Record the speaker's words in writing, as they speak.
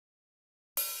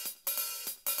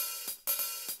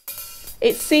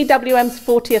It's CWM's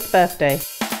 40th birthday.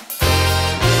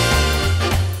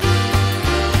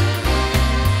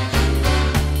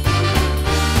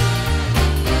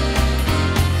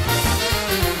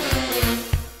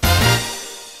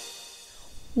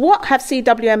 What have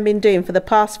CWM been doing for the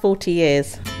past 40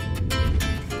 years?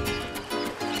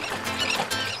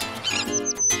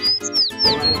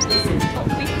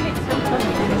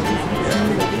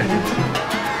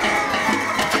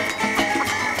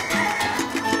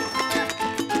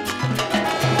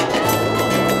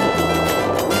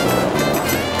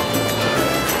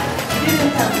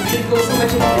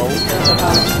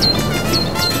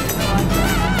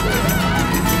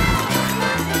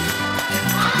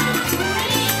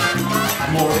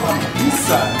 More on this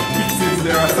side, since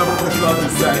there are some of the other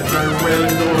side very well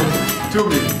known to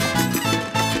me.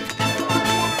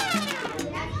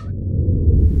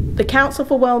 The Council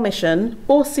for World Mission,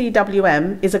 or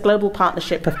CWM, is a global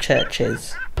partnership of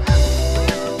churches.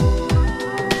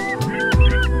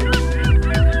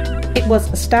 It was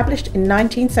established in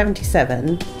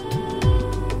 1977,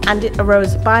 and it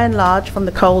arose by and large from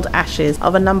the cold ashes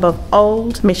of a number of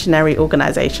old missionary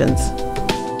organisations.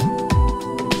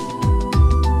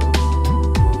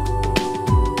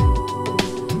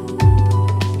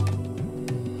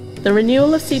 The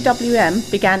renewal of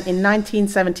CWM began in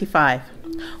 1975.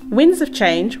 Winds of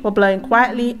change were blowing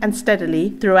quietly and steadily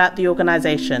throughout the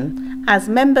organisation as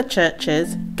member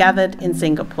churches gathered in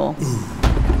Singapore.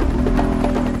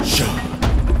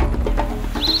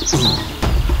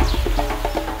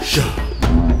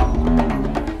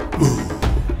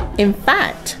 In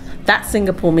fact, that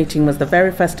Singapore meeting was the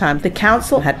very first time the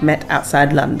council had met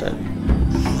outside London.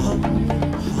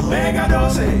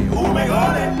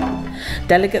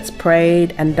 Delegates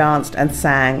prayed and danced and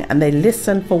sang, and they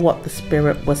listened for what the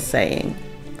Spirit was saying.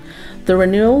 The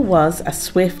renewal was as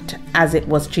swift as it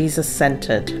was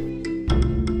Jesus-centered.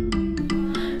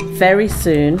 Very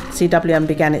soon, CWM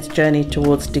began its journey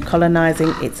towards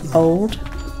decolonising its old,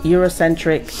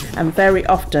 Eurocentric and very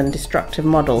often destructive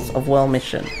models of world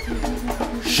mission.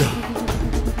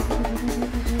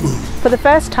 For the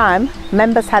first time,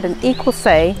 members had an equal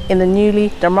say in the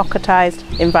newly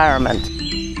democratised environment.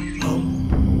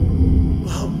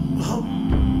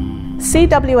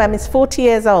 CWM is 40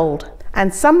 years old,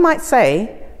 and some might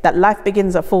say that life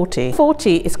begins at 40.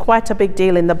 40 is quite a big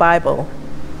deal in the Bible.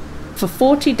 For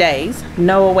 40 days,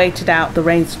 Noah waited out the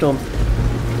rainstorm.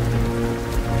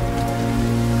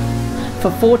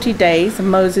 For 40 days,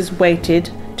 Moses waited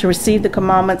to receive the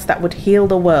commandments that would heal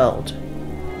the world.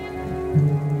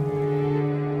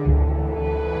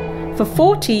 For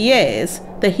 40 years,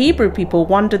 the Hebrew people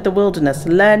wandered the wilderness,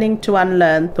 learning to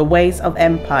unlearn the ways of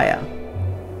empire.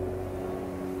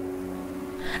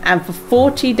 And for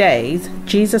 40 days,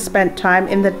 Jesus spent time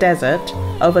in the desert,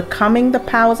 overcoming the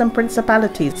powers and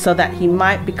principalities so that he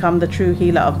might become the true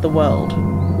healer of the world.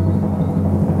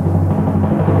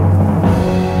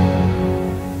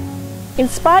 In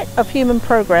spite of human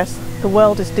progress, the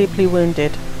world is deeply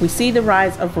wounded. We see the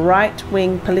rise of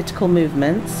right-wing political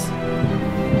movements.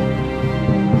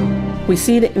 We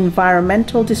see the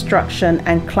environmental destruction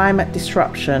and climate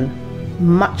disruption,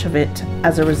 much of it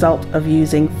as a result of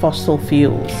using fossil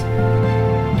fuels.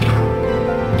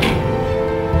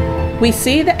 We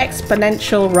see the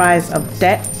exponential rise of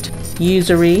debt,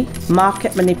 usury,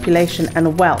 market manipulation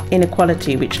and wealth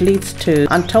inequality, which leads to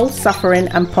untold suffering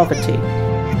and poverty.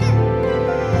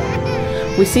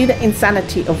 We see the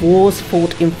insanity of wars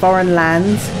fought in foreign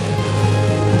lands,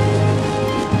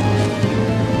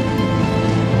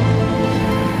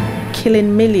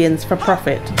 killing millions for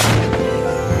profit,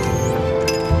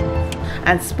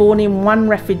 and spawning one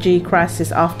refugee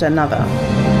crisis after another.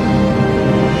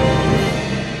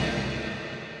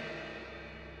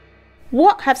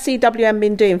 What have CWM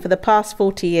been doing for the past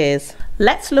 40 years?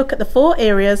 Let's look at the 4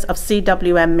 areas of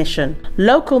CWM mission.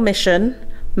 Local mission,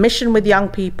 mission with young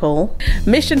people,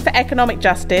 mission for economic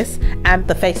justice, and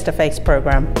the face-to-face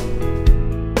program.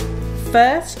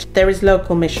 First, there is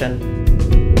local mission.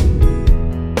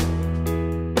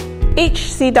 Each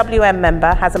CWM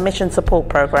member has a mission support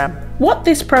program. What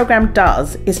this program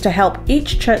does is to help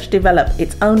each church develop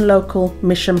its own local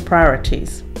mission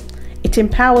priorities. It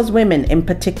empowers women in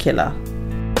particular.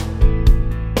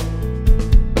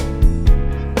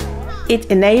 It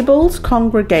enables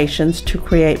congregations to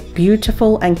create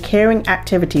beautiful and caring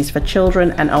activities for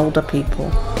children and older people.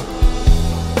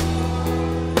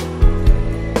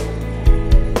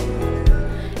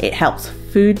 It helps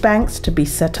food banks to be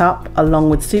set up along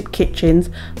with soup kitchens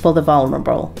for the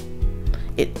vulnerable.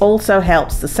 It also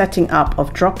helps the setting up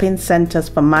of drop-in centres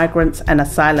for migrants and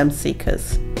asylum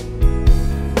seekers.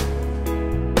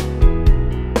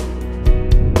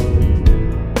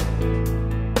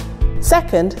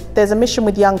 Second, there's a mission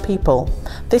with young people.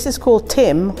 This is called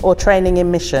TIM, or Training in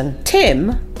Mission.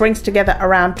 TIM brings together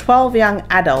around 12 young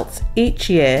adults each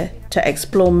year to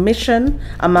explore mission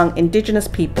among Indigenous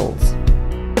peoples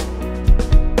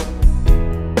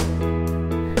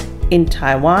in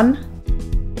Taiwan,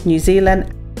 New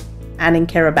Zealand, and in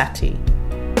Kiribati.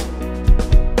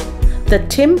 The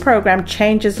TIM program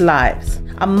changes lives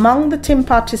among the TIM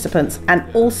participants and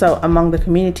also among the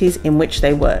communities in which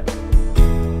they work.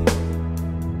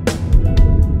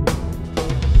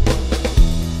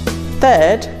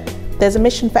 Third, there's a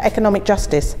mission for economic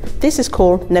justice. This is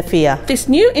called NEFIA. This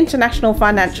new international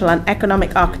financial and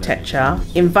economic architecture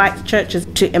invites churches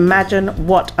to imagine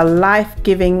what a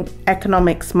life-giving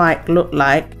economics might look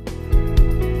like.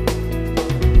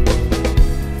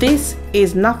 This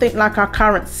is nothing like our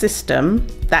current system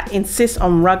that insists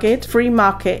on rugged, free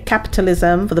market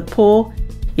capitalism for the poor,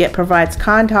 yet provides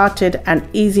kind-hearted and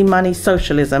easy money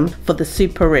socialism for the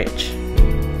super rich.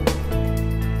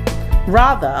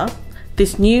 Rather,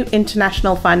 this new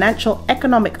international financial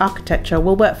economic architecture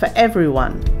will work for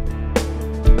everyone.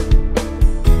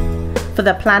 For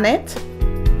the planet,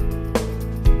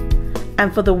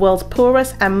 and for the world's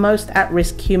poorest and most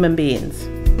at-risk human beings.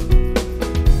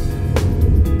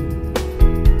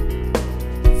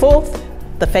 Fourth,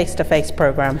 the face-to-face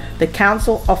program. The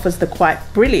Council offers the quite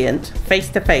brilliant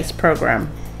face-to-face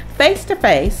program.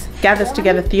 Face-to-face gathers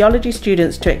together theology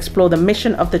students to explore the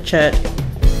mission of the church.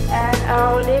 And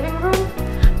our living room.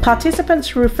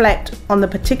 Participants reflect on the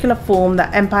particular form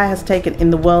that empire has taken in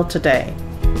the world today.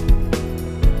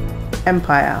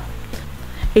 Empire.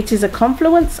 It is a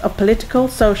confluence of political,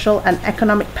 social, and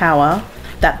economic power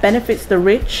that benefits the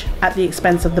rich at the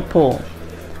expense of the poor.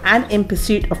 And in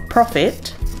pursuit of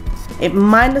profit, it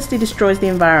mindlessly destroys the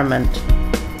environment.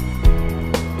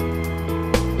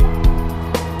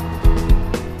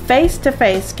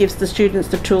 Face-to-face gives the students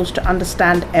the tools to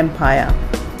understand empire,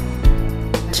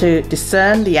 to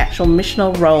discern the actual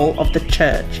missional role of the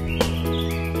church.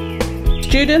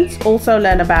 Students also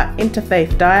learn about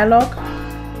interfaith dialogue,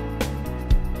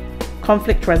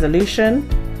 conflict resolution,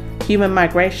 human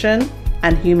migration,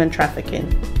 and human trafficking.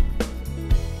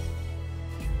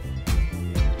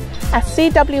 As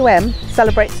CWM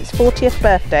celebrates its 40th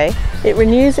birthday, it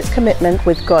renews its commitment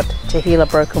with God to heal a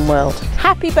broken world.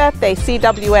 Happy birthday,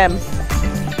 CWM!